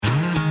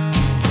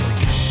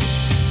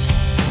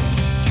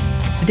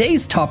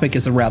Today's topic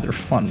is a rather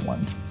fun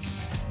one,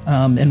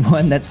 and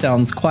one that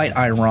sounds quite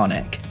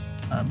ironic,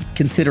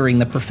 considering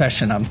the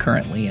profession I'm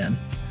currently in.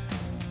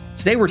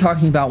 Today we're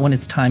talking about when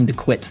it's time to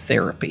quit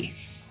therapy.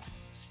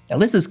 Now,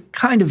 this is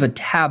kind of a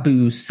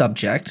taboo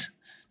subject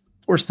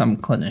for some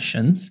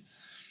clinicians,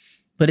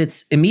 but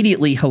it's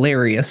immediately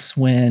hilarious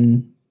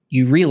when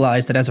you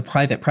realize that as a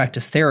private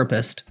practice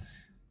therapist,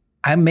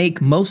 I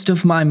make most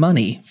of my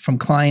money from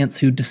clients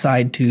who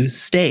decide to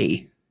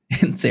stay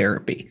in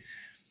therapy.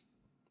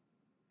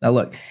 Now,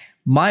 look,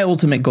 my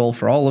ultimate goal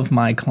for all of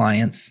my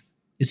clients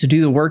is to do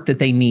the work that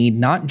they need,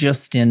 not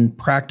just in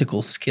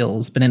practical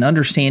skills, but in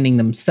understanding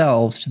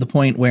themselves to the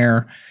point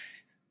where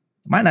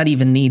they might not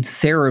even need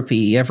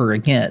therapy ever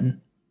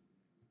again.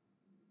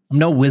 I'm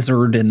no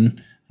wizard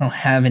and I don't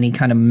have any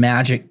kind of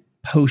magic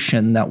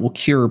potion that will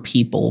cure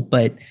people,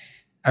 but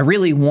I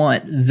really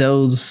want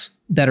those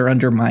that are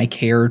under my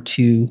care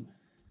to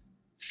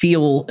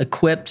feel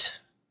equipped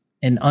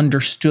and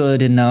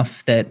understood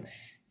enough that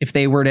if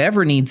they were to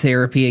ever need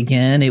therapy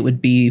again, it would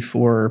be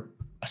for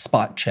a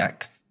spot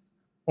check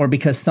or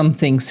because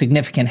something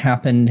significant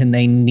happened and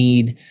they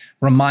need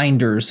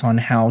reminders on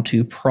how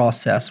to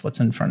process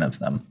what's in front of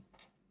them.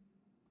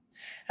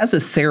 As a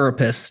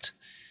therapist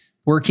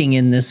working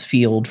in this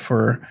field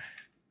for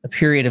a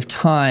period of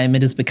time,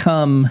 it has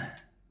become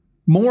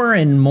more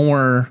and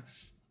more,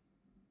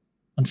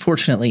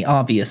 unfortunately,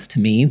 obvious to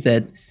me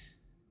that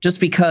just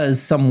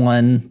because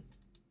someone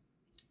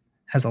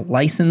has a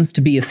license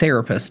to be a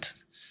therapist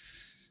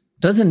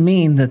doesn't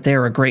mean that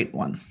they're a great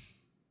one.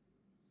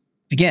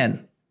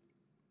 Again,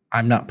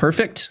 I'm not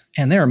perfect,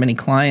 and there are many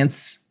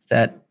clients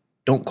that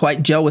don't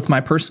quite gel with my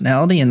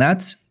personality, and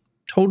that's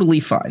totally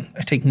fine.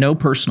 I take no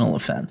personal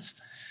offense.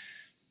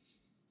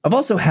 I've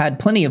also had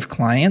plenty of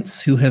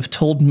clients who have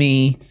told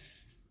me,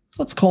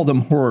 let's call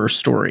them horror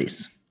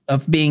stories,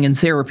 of being in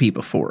therapy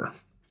before.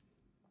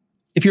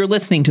 If you're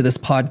listening to this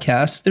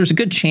podcast, there's a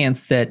good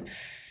chance that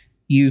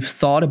you've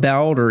thought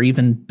about or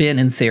even been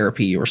in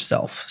therapy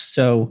yourself.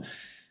 So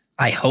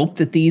I hope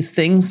that these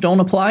things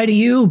don't apply to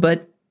you,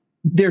 but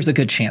there's a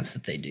good chance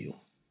that they do.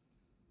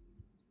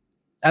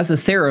 As a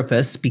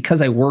therapist,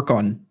 because I work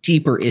on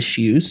deeper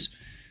issues,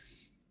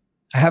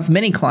 I have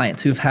many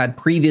clients who've had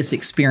previous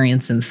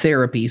experience in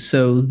therapy.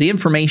 So the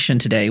information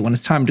today, when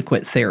it's time to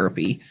quit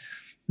therapy,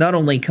 not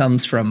only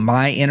comes from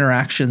my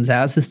interactions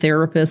as a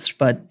therapist,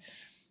 but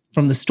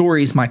from the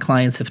stories my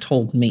clients have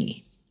told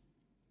me.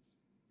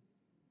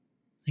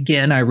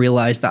 Again, I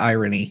realize the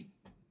irony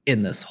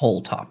in this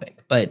whole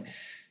topic, but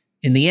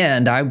in the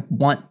end, I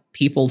want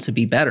people to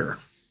be better.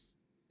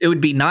 It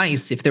would be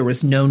nice if there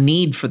was no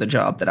need for the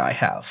job that I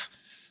have.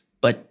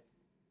 But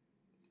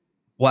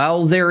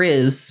while there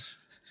is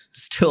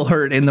still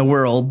hurt in the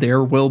world,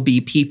 there will be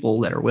people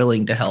that are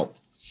willing to help.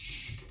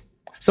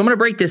 So I'm going to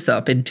break this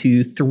up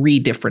into 3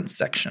 different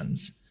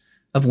sections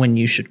of when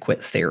you should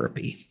quit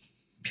therapy.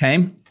 Okay?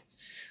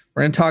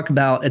 We're going to talk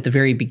about at the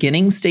very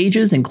beginning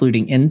stages,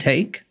 including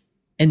intake,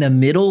 in the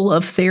middle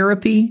of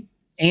therapy,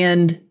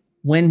 and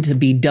when to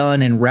be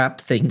done and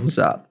wrap things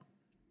up.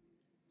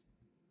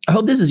 I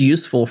hope this is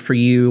useful for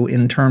you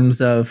in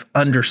terms of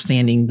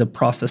understanding the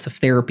process of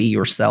therapy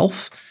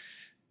yourself.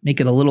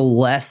 Make it a little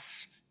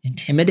less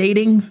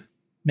intimidating,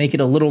 make it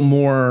a little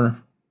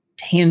more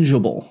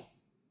tangible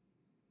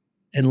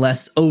and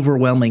less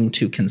overwhelming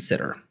to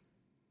consider.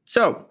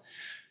 So,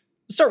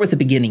 let's start with the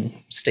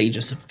beginning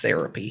stages of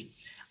therapy.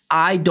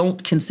 I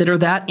don't consider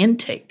that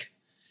intake.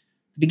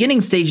 The beginning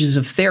stages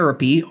of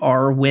therapy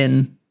are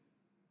when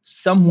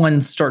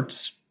someone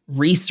starts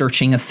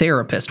researching a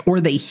therapist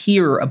or they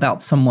hear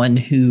about someone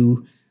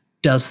who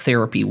does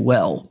therapy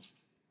well.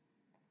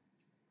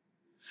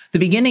 The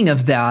beginning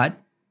of that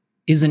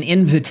is an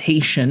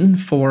invitation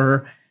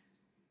for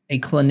a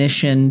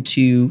clinician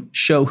to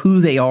show who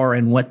they are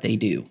and what they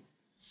do.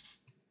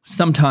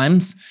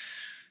 Sometimes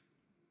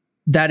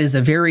that is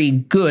a very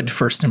good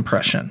first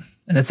impression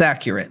and it's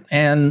accurate,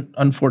 and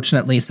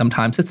unfortunately,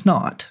 sometimes it's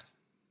not.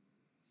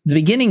 The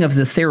beginning of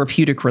the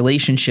therapeutic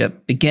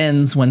relationship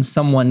begins when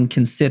someone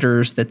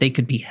considers that they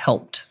could be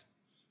helped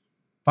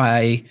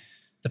by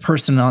the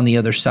person on the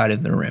other side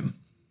of the room.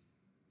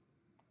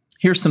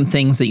 Here's some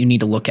things that you need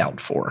to look out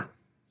for,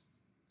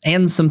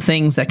 and some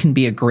things that can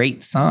be a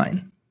great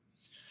sign.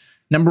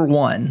 Number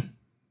 1,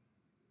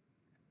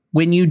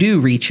 when you do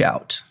reach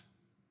out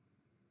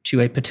to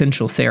a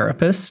potential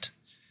therapist,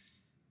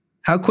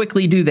 how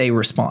quickly do they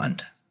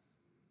respond?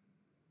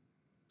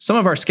 Some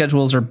of our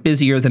schedules are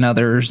busier than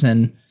others,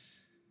 and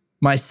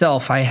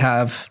myself, I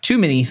have too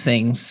many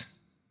things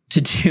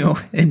to do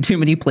and too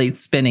many plates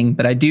spinning,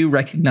 but I do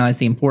recognize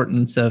the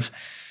importance of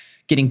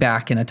getting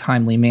back in a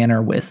timely manner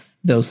with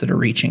those that are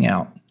reaching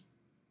out.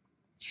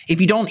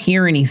 If you don't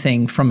hear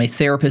anything from a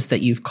therapist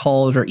that you've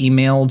called or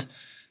emailed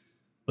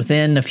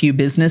within a few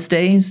business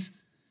days,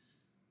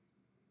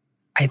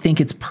 I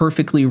think it's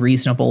perfectly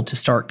reasonable to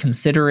start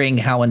considering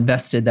how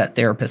invested that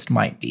therapist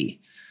might be.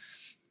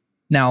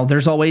 Now,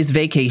 there's always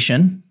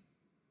vacation,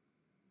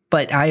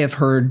 but I have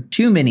heard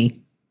too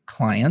many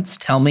clients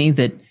tell me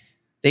that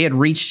They had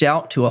reached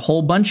out to a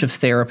whole bunch of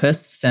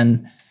therapists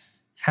and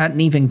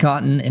hadn't even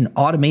gotten an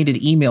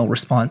automated email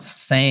response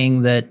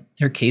saying that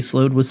their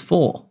caseload was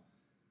full,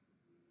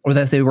 or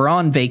that they were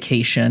on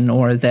vacation,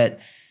 or that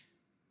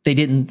they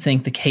didn't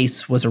think the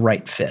case was a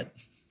right fit.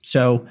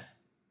 So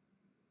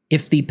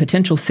if the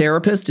potential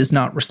therapist is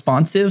not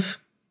responsive,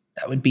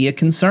 that would be a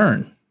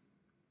concern.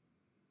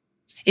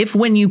 If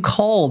when you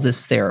call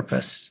this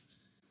therapist,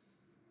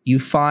 you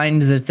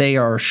find that they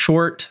are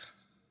short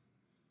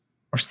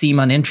or seem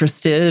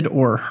uninterested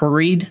or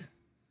hurried,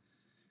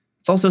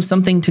 it's also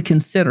something to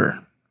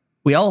consider.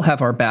 We all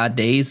have our bad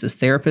days. As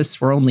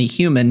therapists, we're only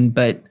human,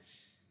 but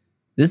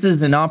this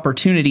is an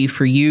opportunity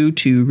for you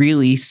to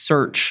really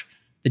search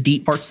the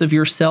deep parts of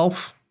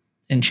yourself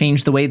and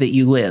change the way that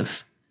you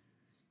live.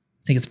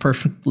 I think it's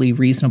perfectly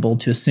reasonable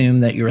to assume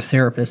that your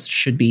therapist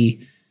should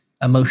be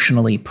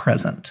emotionally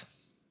present.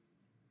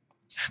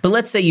 But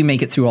let's say you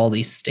make it through all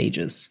these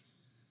stages.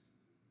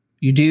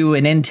 You do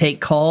an intake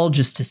call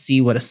just to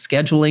see what a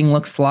scheduling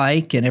looks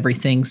like and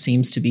everything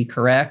seems to be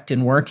correct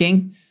and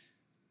working.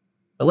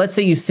 But let's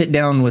say you sit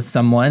down with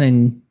someone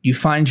and you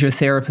find your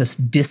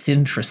therapist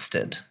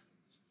disinterested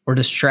or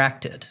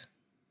distracted.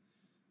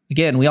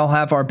 Again, we all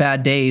have our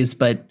bad days,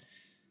 but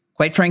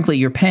quite frankly,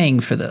 you're paying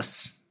for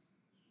this.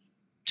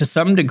 To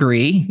some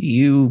degree,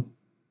 you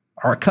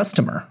are a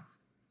customer.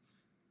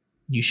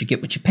 You should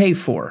get what you pay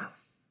for.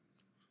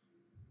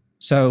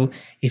 So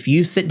if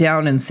you sit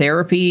down in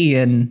therapy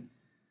and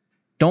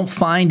don't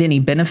find any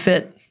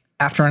benefit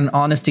after an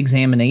honest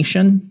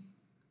examination,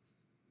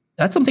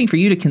 that's something for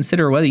you to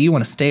consider whether you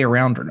want to stay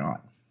around or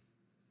not.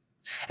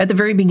 At the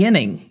very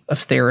beginning of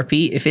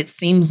therapy, if it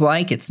seems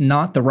like it's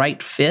not the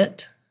right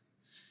fit,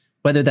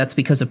 whether that's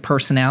because of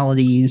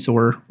personalities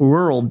or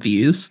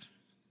worldviews,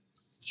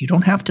 you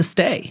don't have to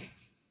stay.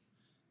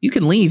 You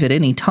can leave at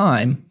any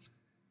time,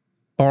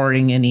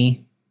 barring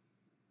any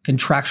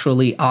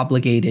contractually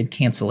obligated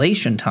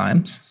cancellation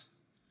times.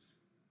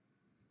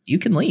 You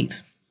can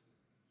leave.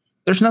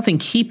 There's nothing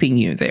keeping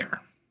you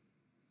there.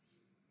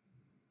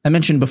 I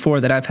mentioned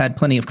before that I've had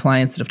plenty of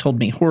clients that have told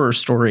me horror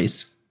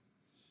stories.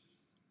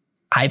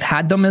 I've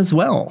had them as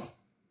well.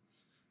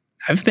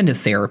 I've been to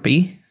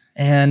therapy,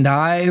 and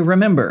I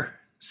remember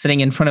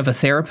sitting in front of a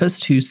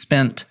therapist who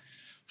spent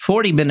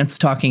 40 minutes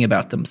talking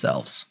about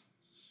themselves.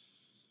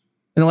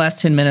 And the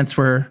last 10 minutes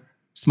were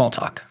small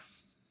talk.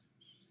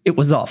 It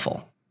was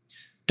awful.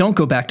 Don't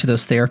go back to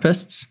those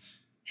therapists,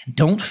 and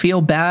don't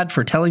feel bad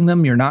for telling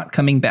them you're not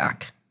coming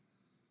back.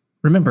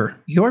 Remember,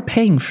 you're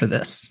paying for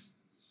this.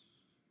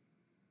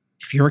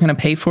 If you're going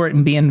to pay for it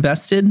and be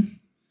invested,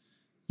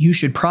 you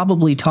should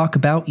probably talk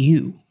about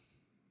you.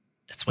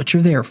 That's what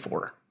you're there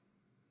for.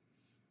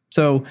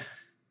 So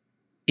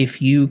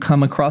if you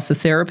come across a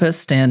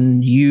therapist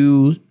and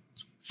you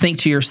think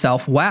to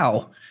yourself,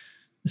 wow,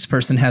 this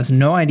person has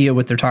no idea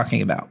what they're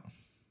talking about.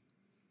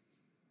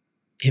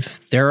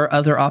 If there are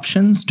other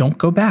options, don't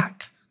go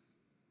back.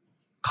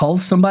 Call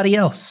somebody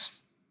else.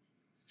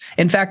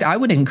 In fact, I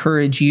would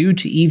encourage you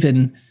to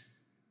even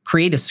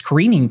create a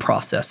screening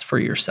process for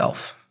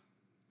yourself.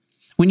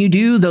 When you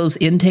do those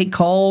intake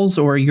calls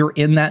or you're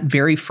in that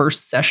very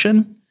first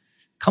session,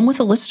 come with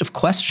a list of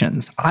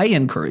questions. I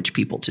encourage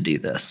people to do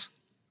this.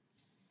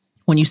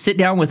 When you sit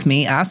down with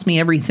me, ask me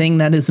everything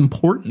that is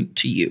important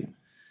to you.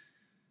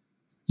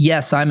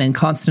 Yes, I'm in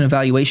constant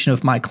evaluation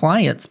of my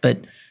clients, but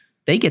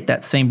they get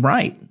that same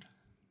right.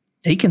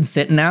 They can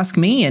sit and ask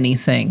me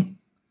anything,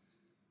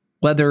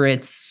 whether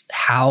it's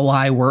how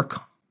I work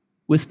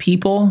with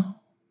people,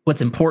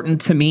 what's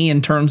important to me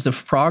in terms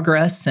of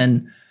progress,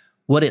 and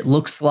what it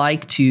looks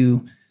like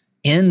to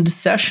end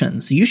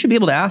sessions. You should be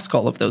able to ask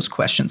all of those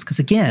questions because,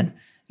 again,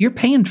 you're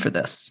paying for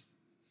this.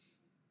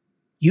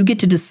 You get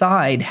to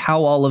decide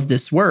how all of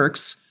this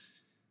works.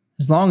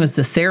 As long as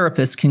the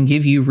therapist can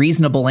give you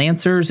reasonable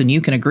answers and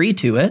you can agree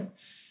to it,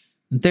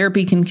 and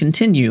therapy can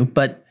continue.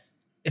 But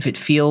if it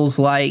feels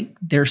like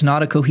there's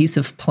not a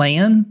cohesive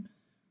plan,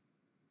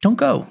 don't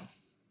go.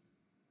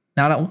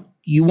 Now,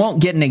 you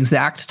won't get an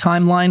exact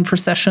timeline for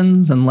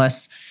sessions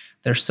unless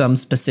there's some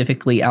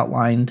specifically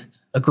outlined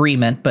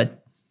agreement.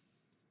 But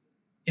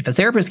if a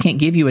therapist can't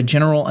give you a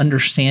general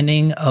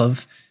understanding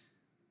of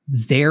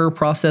their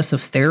process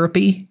of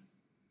therapy,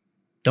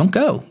 don't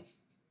go.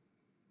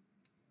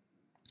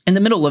 In the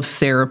middle of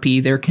therapy,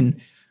 there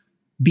can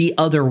be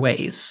other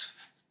ways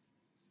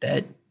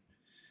that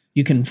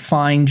you can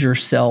find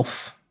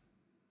yourself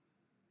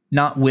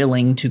not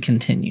willing to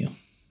continue.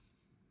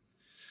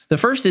 The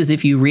first is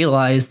if you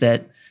realize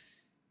that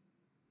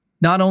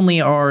not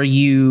only are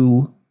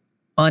you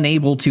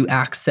unable to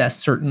access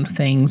certain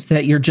things,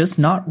 that you're just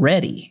not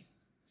ready.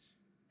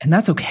 And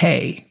that's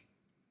okay.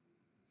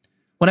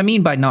 What I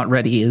mean by not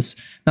ready is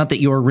not that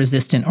you're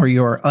resistant or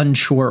you're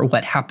unsure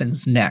what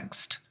happens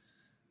next,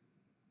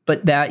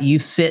 but that you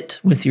sit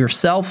with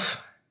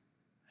yourself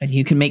and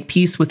you can make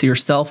peace with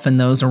yourself and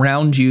those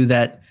around you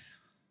that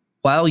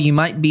while you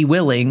might be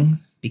willing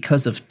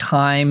because of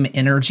time,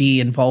 energy,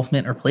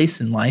 involvement, or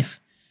place in life,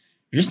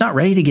 you're just not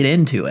ready to get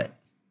into it.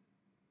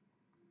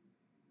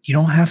 You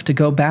don't have to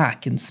go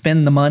back and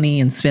spend the money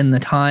and spend the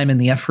time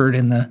and the effort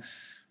and the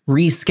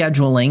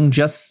rescheduling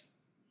just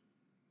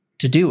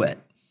to do it.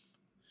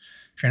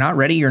 If you're not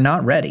ready, you're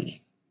not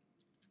ready.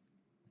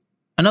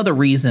 Another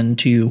reason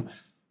to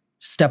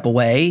step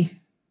away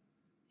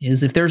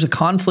is if there's a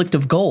conflict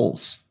of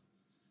goals.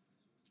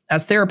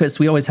 As therapists,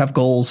 we always have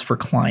goals for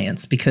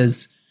clients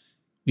because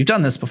we've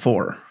done this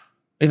before.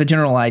 We have a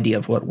general idea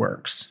of what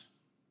works.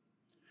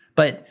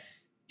 But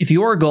if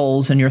your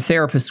goals and your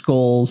therapist's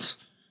goals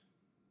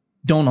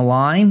don't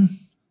align,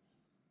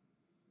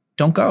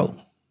 don't go.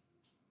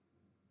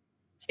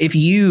 If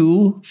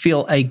you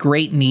feel a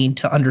great need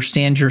to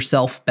understand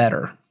yourself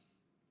better,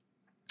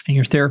 and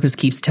your therapist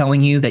keeps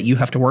telling you that you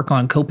have to work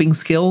on coping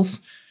skills,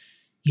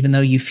 even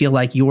though you feel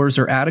like yours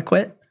are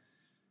adequate,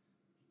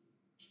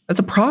 that's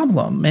a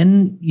problem.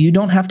 And you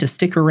don't have to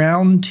stick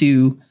around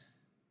to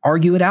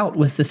argue it out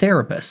with the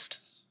therapist.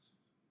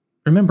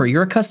 Remember,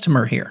 you're a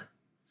customer here.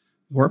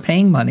 You're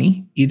paying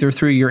money, either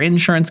through your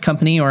insurance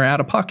company or out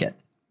of pocket.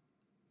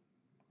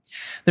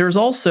 There's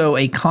also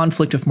a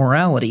conflict of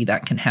morality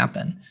that can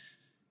happen.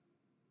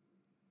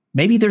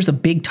 Maybe there's a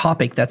big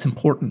topic that's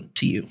important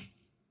to you.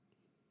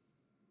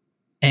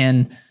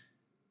 And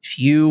if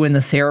you and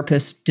the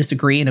therapist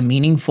disagree in a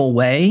meaningful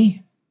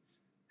way,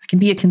 that can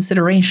be a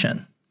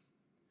consideration.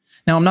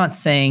 Now, I'm not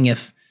saying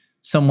if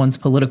someone's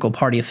political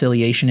party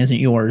affiliation isn't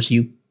yours,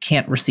 you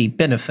can't receive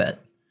benefit.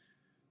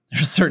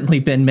 There's certainly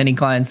been many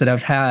clients that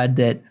I've had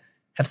that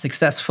have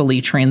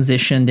successfully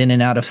transitioned in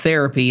and out of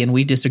therapy, and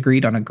we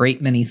disagreed on a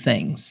great many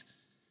things.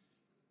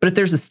 But if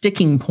there's a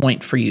sticking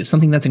point for you,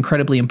 something that's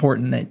incredibly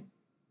important that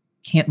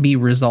can't be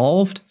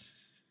resolved,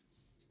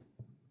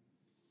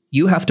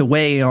 you have to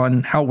weigh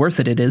on how worth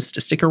it is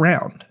to stick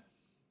around.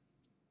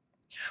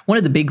 One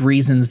of the big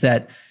reasons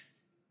that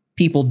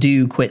people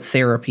do quit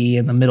therapy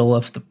in the middle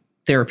of the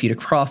therapeutic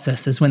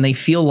process is when they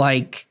feel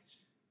like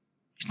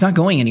it's not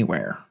going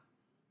anywhere.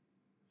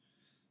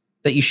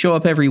 That you show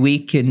up every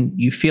week and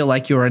you feel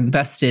like you're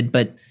invested,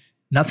 but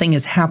nothing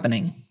is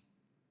happening.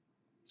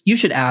 You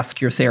should ask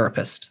your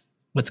therapist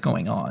what's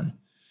going on.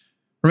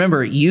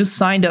 Remember, you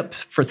signed up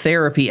for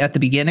therapy at the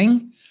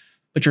beginning,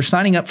 but you're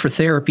signing up for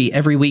therapy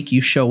every week you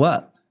show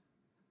up.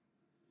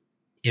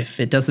 If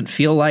it doesn't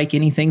feel like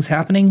anything's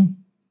happening,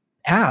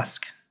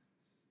 ask.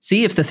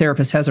 See if the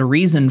therapist has a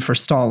reason for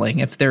stalling,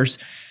 if there's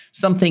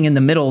something in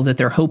the middle that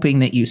they're hoping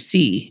that you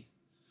see.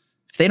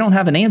 If they don't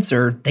have an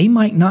answer, they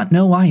might not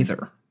know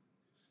either.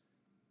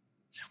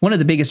 One of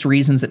the biggest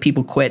reasons that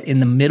people quit in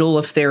the middle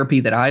of therapy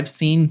that I've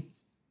seen,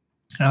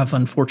 and I've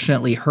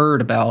unfortunately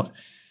heard about,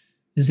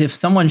 is if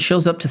someone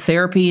shows up to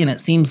therapy and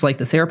it seems like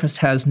the therapist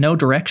has no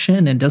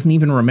direction and doesn't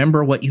even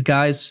remember what you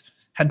guys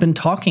had been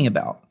talking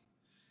about.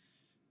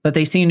 That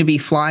they seem to be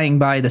flying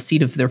by the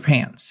seat of their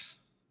pants.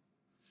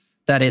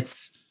 That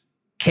it's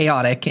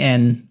chaotic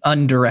and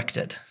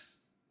undirected.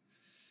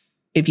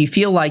 If you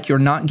feel like you're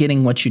not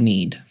getting what you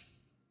need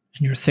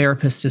and your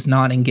therapist is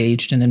not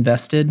engaged and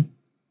invested,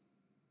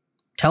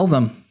 tell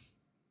them.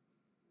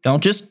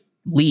 Don't just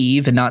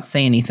leave and not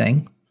say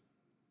anything.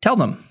 Tell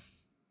them.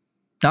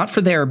 Not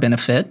for their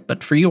benefit,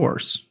 but for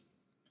yours.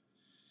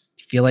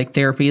 If you feel like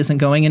therapy isn't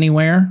going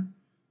anywhere,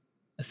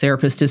 the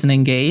therapist isn't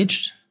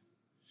engaged,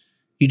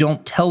 you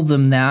don't tell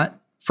them that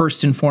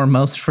first and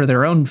foremost for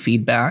their own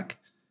feedback.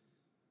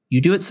 You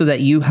do it so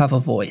that you have a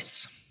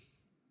voice.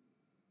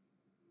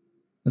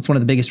 That's one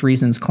of the biggest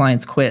reasons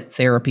clients quit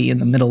therapy in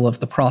the middle of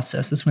the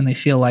process, is when they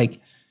feel like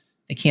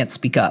they can't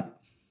speak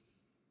up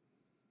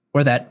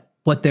or that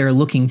what they're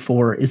looking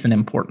for isn't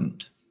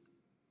important.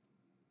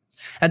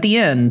 At the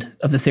end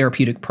of the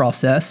therapeutic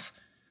process,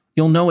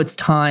 you'll know it's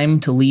time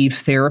to leave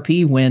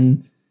therapy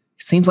when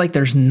it seems like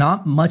there's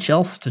not much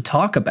else to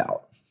talk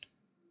about.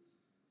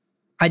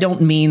 I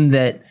don't mean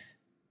that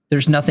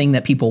there's nothing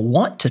that people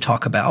want to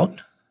talk about,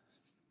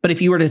 but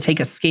if you were to take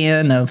a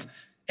scan of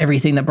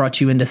everything that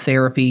brought you into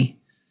therapy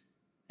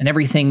and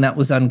everything that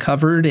was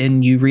uncovered,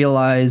 and you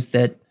realize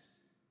that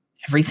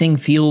everything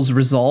feels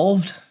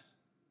resolved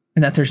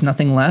and that there's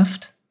nothing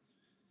left,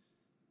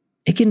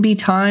 it can be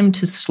time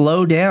to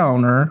slow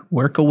down or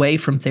work away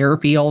from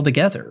therapy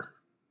altogether.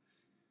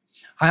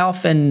 I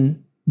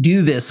often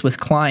do this with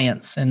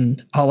clients,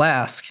 and I'll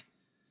ask,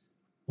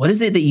 what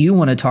is it that you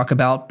want to talk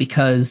about?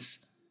 Because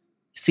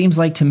it seems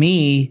like to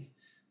me,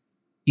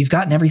 you've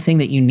gotten everything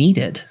that you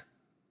needed.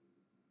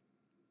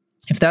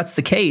 If that's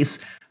the case,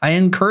 I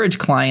encourage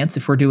clients,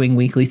 if we're doing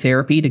weekly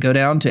therapy, to go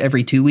down to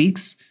every 2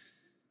 weeks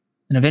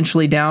and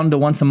eventually down to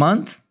once a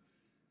month,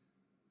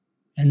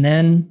 and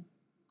then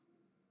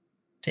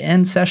to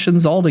end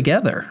sessions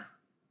altogether.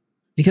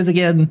 Because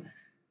again,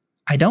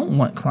 I don't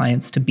want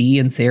clients to be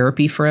in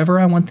therapy forever.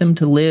 I want them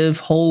to live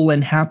whole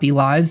and happy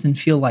lives and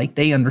feel like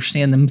they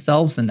understand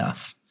themselves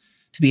enough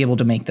to be able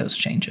to make those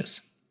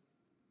changes.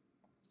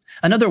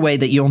 Another way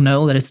that you'll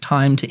know that it's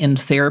time to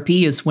end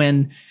therapy is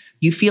when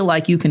you feel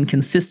like you can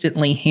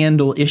consistently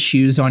handle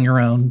issues on your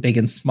own, big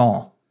and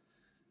small.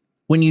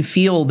 When you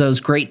feel those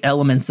great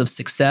elements of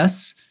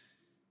success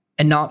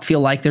and not feel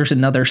like there's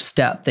another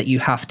step that you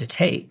have to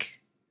take.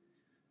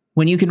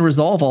 when you can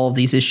resolve all of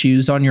these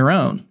issues on your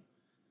own,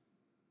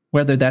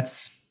 whether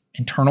that's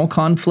internal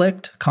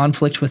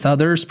conflict with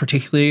others,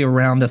 particularly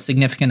around a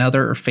significant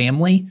other or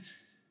family.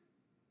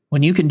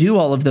 When you can do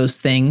all of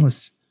those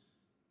things,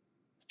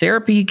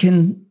 therapy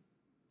can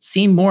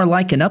seem more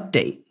like an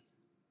update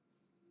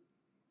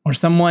or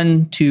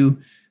someone to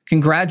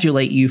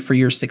congratulate you for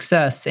your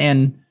success.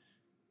 And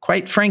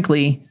quite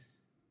frankly,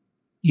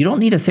 you don't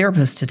need a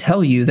therapist to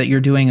tell you that you're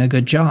doing a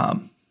good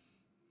job.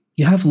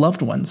 You have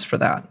loved ones for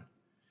that.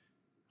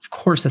 Of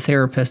course, a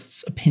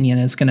therapist's opinion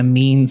is going to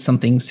mean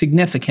something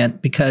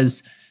significant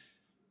because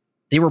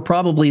they were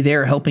probably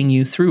there helping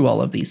you through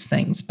all of these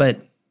things,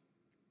 but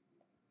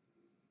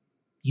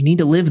you need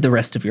to live the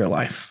rest of your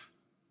life.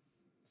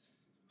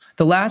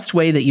 The last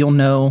way that you'll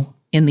know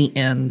in the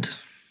end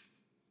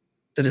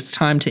that it's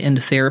time to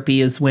end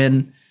therapy is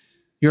when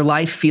your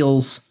life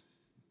feels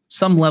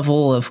some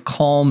level of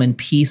calm and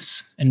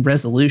peace and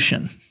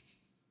resolution.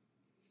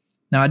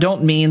 Now, I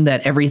don't mean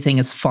that everything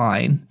is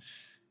fine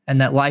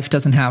and that life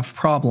doesn't have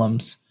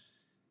problems,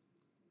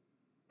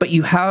 but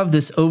you have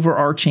this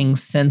overarching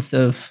sense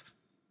of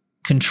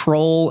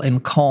control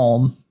and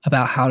calm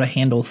about how to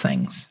handle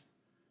things.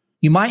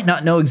 You might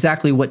not know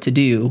exactly what to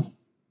do,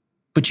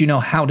 but you know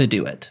how to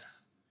do it.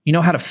 You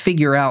know how to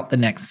figure out the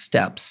next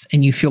steps,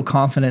 and you feel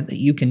confident that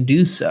you can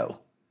do so.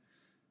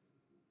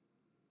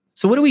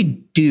 So what do we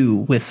do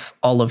with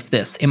all of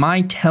this? Am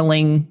I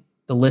telling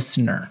the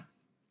listener,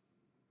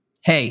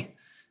 hey,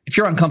 if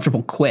you're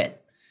uncomfortable, quit?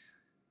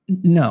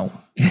 No,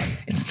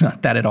 it's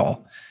not that at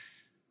all.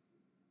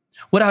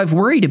 What I've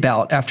worried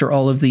about after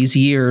all of these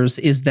years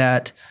is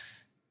that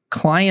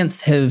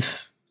clients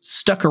have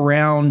stuck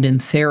around in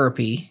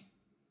therapy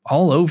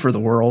all over the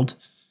world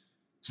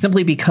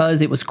simply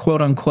because it was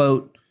quote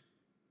unquote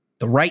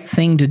the right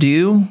thing to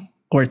do,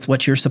 or it's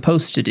what you're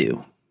supposed to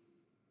do.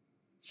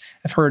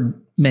 I've heard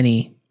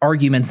many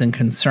arguments and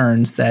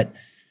concerns that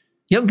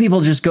young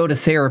people just go to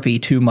therapy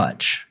too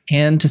much.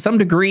 And to some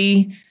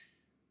degree,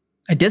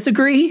 I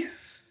disagree.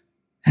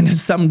 And to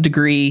some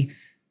degree,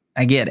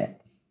 I get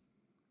it.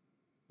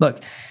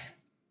 Look,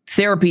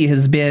 therapy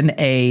has been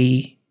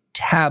a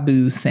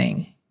taboo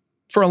thing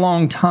for a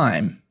long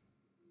time.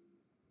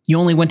 You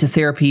only went to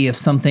therapy if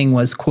something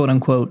was, quote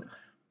unquote,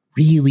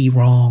 really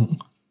wrong.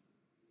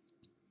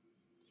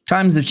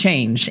 Times have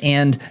changed,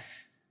 and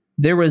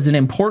there was an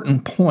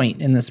important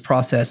point in this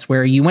process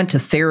where you went to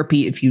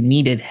therapy if you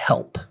needed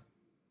help,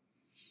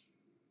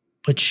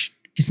 which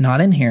is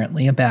not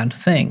inherently a bad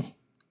thing.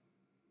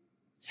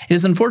 It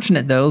is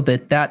unfortunate, though,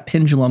 that that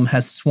pendulum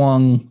has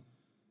swung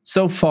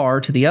so far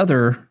to the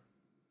other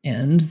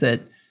end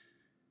that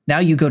now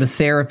you go to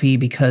therapy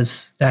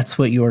because that's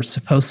what you're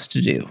supposed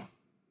to do.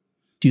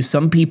 Do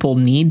some people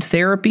need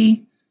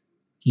therapy?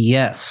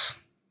 Yes,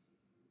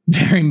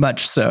 very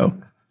much so.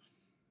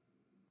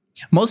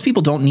 Most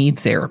people don't need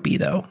therapy,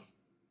 though.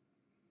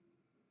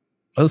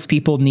 Most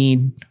people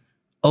need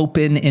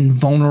open and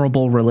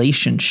vulnerable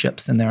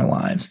relationships in their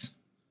lives.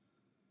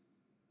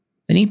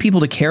 They need people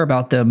to care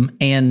about them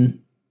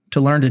and to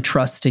learn to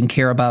trust and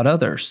care about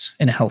others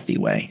in a healthy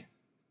way.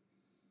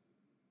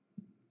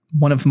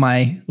 One of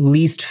my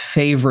least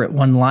favorite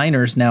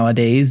one-liners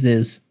nowadays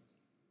is,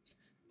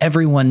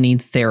 everyone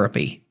needs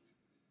therapy.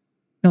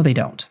 No, they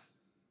don't.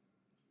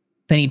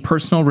 They need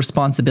personal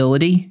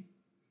responsibility.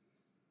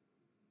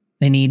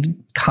 They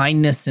need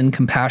kindness and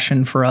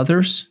compassion for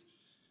others.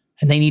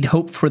 And they need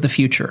hope for the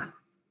future.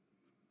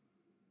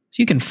 If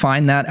you can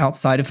find that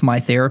outside of my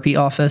therapy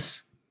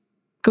office,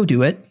 go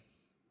do it.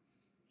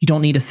 You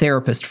don't need a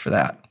therapist for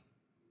that.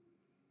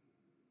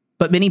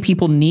 But many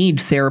people need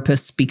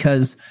therapists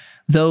because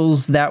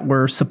those that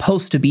were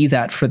supposed to be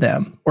that for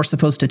them or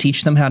supposed to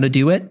teach them how to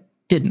do it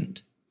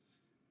didn't.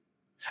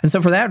 And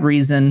so for that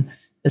reason,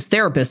 as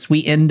therapists,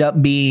 we end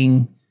up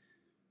being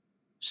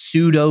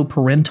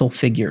pseudo-parental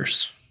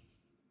figures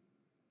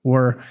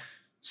or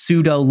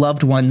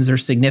pseudo-loved ones or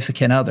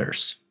significant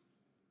others.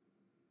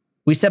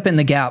 We step in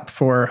the gap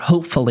for,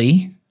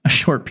 hopefully, a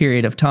short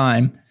period of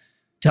time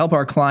to help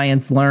our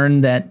clients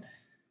learn that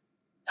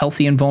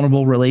healthy and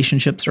vulnerable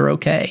relationships are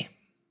okay.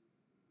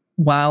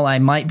 While I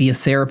might be a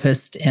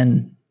therapist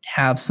and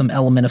have some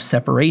element of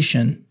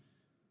separation,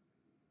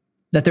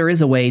 that there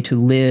is a way to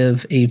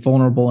live a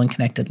vulnerable and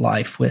connected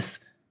life with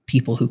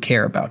people who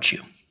care about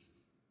you.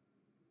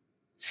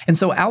 And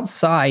so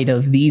outside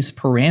of these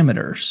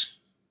parameters,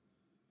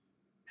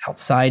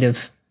 outside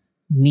of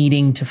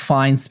needing to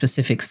find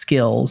specific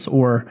skills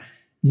or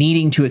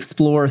needing to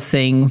explore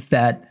things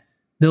that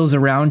those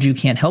around you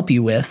can't help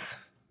you with,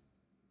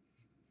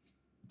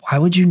 why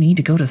would you need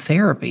to go to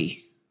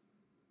therapy?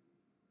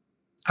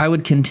 I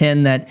would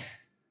contend that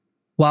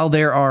while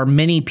there are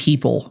many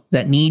people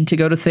that need to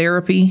go to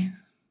therapy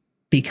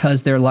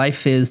because their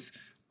life is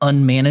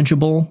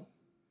unmanageable,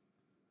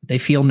 they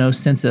feel no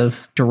sense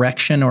of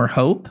direction or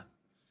hope,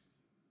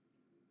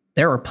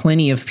 there are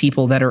plenty of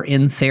people that are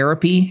in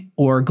therapy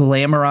or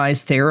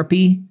glamorize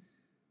therapy,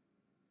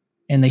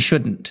 and they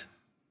shouldn't.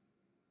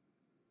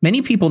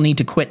 Many people need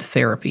to quit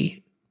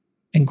therapy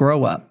and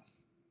grow up,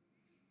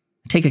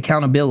 take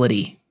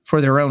accountability,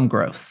 for their own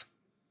growth.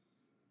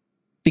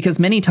 Because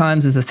many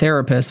times as a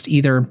therapist,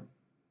 either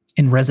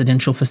in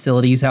residential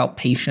facilities,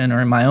 outpatient,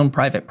 or in my own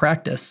private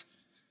practice,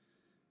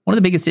 one of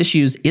the biggest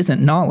issues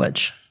isn't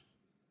knowledge.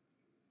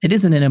 It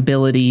isn't an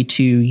ability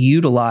to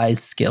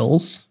utilize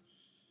skills,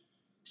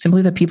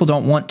 simply that people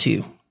don't want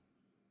to.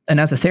 And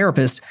as a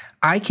therapist,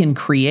 I can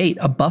create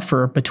a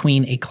buffer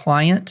between a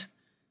client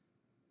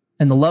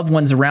and the loved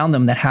ones around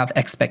them that have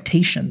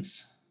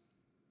expectations.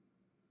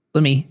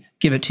 Let me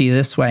give it to you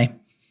this way.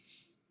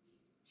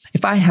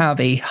 If I have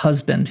a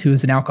husband who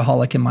is an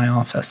alcoholic in my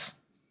office,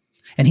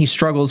 and he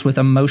struggles with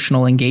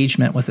emotional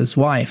engagement with his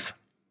wife,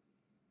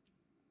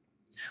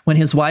 when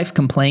his wife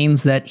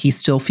complains that he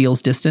still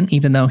feels distant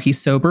even though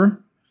he's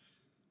sober,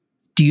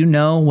 do you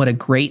know what a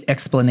great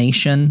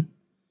explanation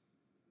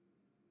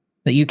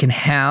that you can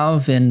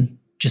have in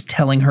just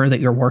telling her that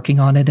you're working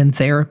on it in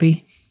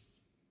therapy?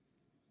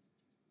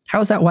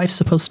 How is that wife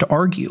supposed to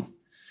argue?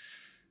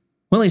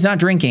 Well, he's not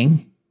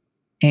drinking,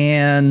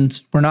 and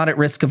we're not at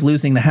risk of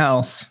losing the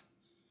house,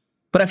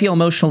 but I feel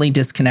emotionally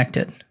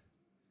disconnected.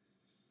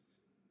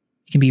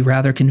 It can be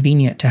rather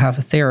convenient to have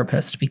a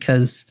therapist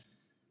because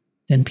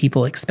then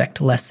people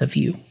expect less of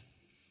you.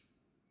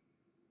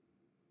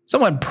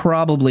 Someone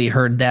probably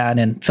heard that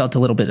and felt a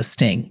little bit of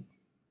sting.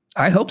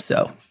 I hope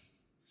so.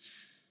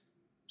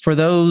 For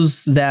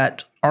those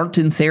that aren't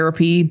in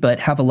therapy but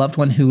have a loved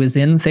one who is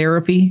in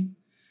therapy,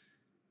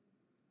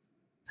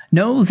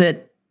 know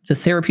that the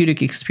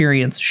therapeutic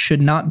experience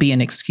should not be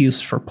an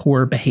excuse for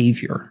poor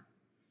behavior.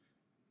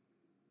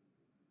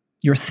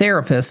 Your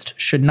therapist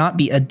should not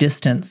be a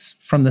distance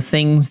from the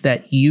things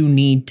that you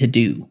need to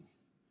do.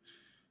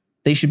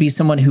 They should be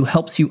someone who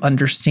helps you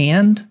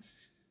understand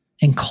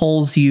and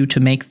calls you to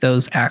make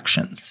those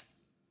actions.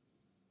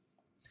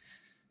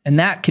 And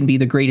that can be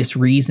the greatest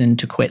reason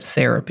to quit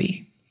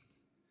therapy.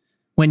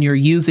 When you're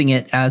using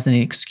it as an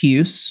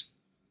excuse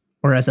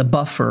or as a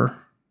buffer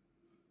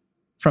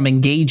from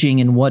engaging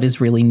in what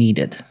is really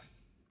needed.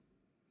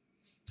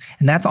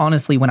 And that's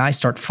honestly when I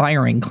start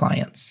firing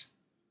clients,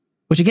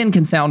 which again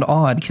can sound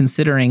odd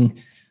considering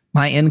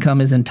my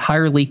income is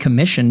entirely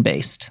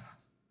commission-based.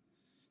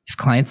 If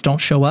clients don't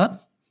show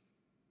up,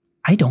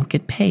 I don't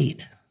get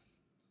paid.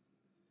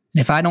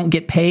 And if I don't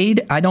get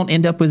paid, I don't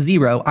end up with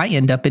zero. I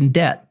end up in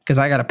debt because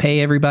I got to pay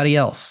everybody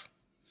else.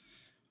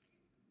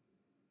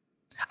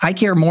 I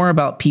care more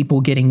about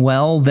people getting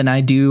well than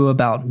I do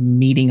about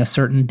meeting a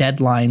certain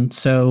deadline.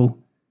 So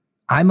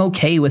I'm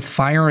okay with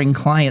firing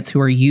clients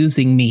who are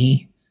using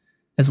me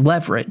as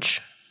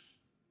leverage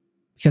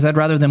because I'd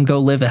rather them go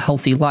live a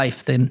healthy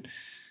life than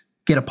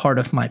get a part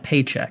of my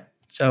paycheck.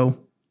 So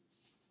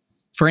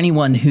for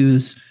anyone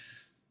who's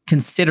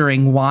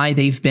considering why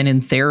they've been in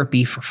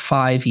therapy for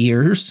 5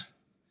 years,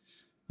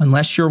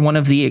 unless you're one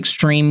of the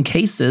extreme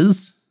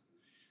cases,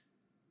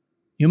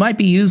 you might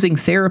be using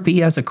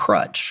therapy as a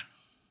crutch,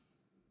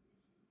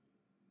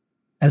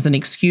 as an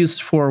excuse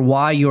for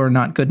why you're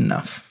not good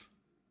enough.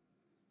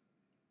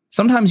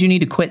 Sometimes you need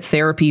to quit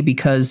therapy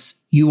because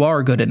you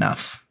are good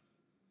enough.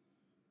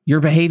 Your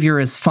behavior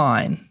is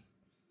fine.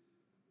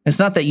 It's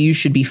not that you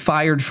should be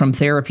fired from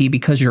therapy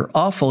because you're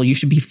awful. You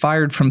should be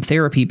fired from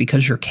therapy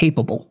because you're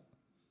capable.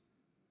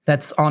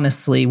 That's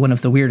honestly one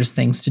of the weirdest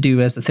things to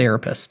do as a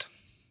therapist,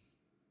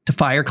 to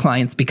fire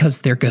clients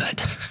because they're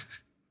good.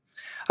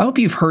 I hope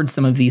you've heard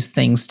some of these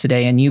things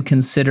today and you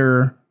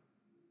consider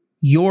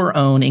your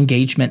own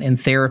engagement in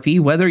therapy,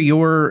 whether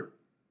you're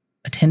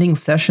attending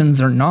sessions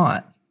or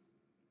not.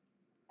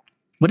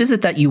 What is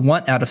it that you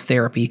want out of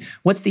therapy?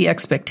 What's the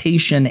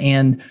expectation,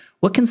 and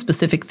what can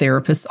specific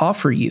therapists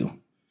offer you?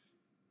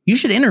 You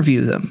should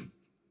interview them.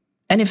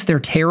 And if they're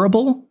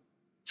terrible,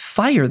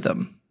 fire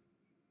them.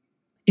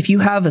 If you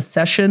have a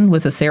session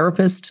with a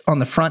therapist on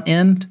the front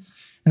end,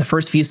 in the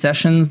first few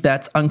sessions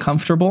that's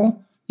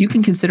uncomfortable, you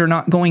can consider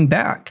not going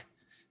back.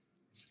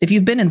 If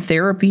you've been in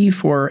therapy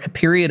for a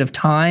period of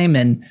time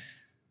and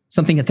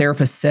something a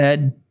therapist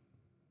said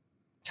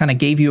kind of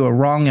gave you a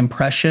wrong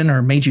impression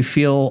or made you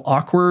feel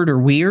awkward or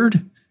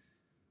weird,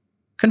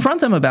 confront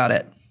them about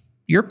it.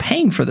 You're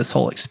paying for this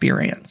whole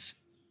experience.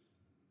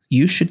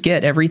 You should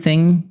get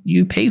everything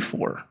you pay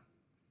for.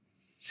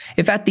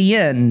 If at the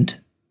end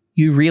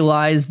you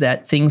realize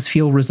that things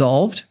feel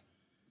resolved,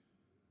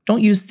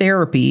 don't use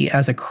therapy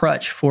as a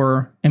crutch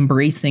for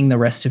embracing the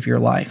rest of your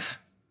life.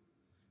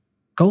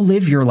 Go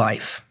live your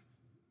life.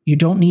 You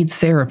don't need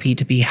therapy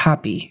to be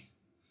happy.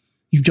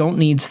 You don't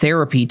need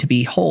therapy to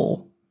be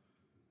whole.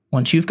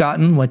 Once you've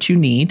gotten what you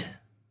need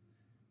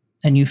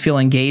and you feel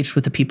engaged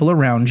with the people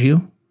around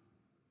you,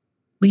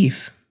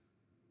 leave.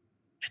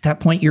 At that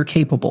point, you're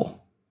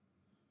capable.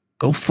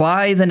 Go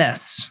fly the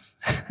nest,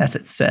 as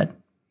it said.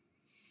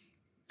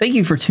 Thank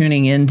you for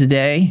tuning in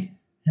today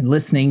and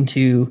listening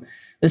to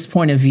this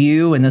point of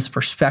view and this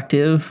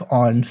perspective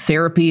on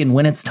therapy and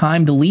when it's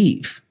time to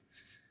leave.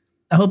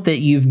 I hope that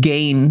you've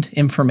gained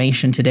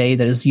information today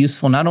that is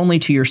useful not only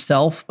to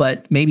yourself,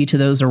 but maybe to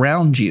those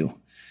around you.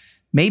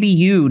 Maybe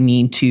you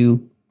need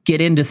to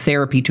get into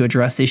therapy to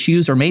address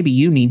issues, or maybe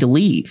you need to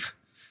leave.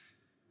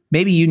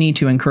 Maybe you need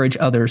to encourage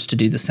others to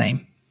do the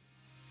same.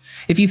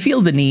 If you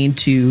feel the need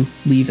to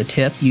leave a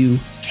tip, you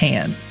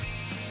can.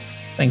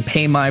 So I can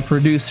pay my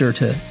producer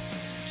to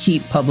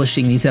keep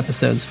publishing these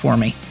episodes for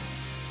me.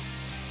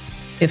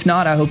 If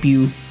not, I hope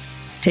you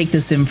take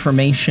this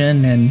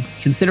information and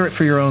consider it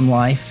for your own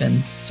life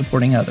and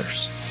supporting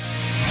others.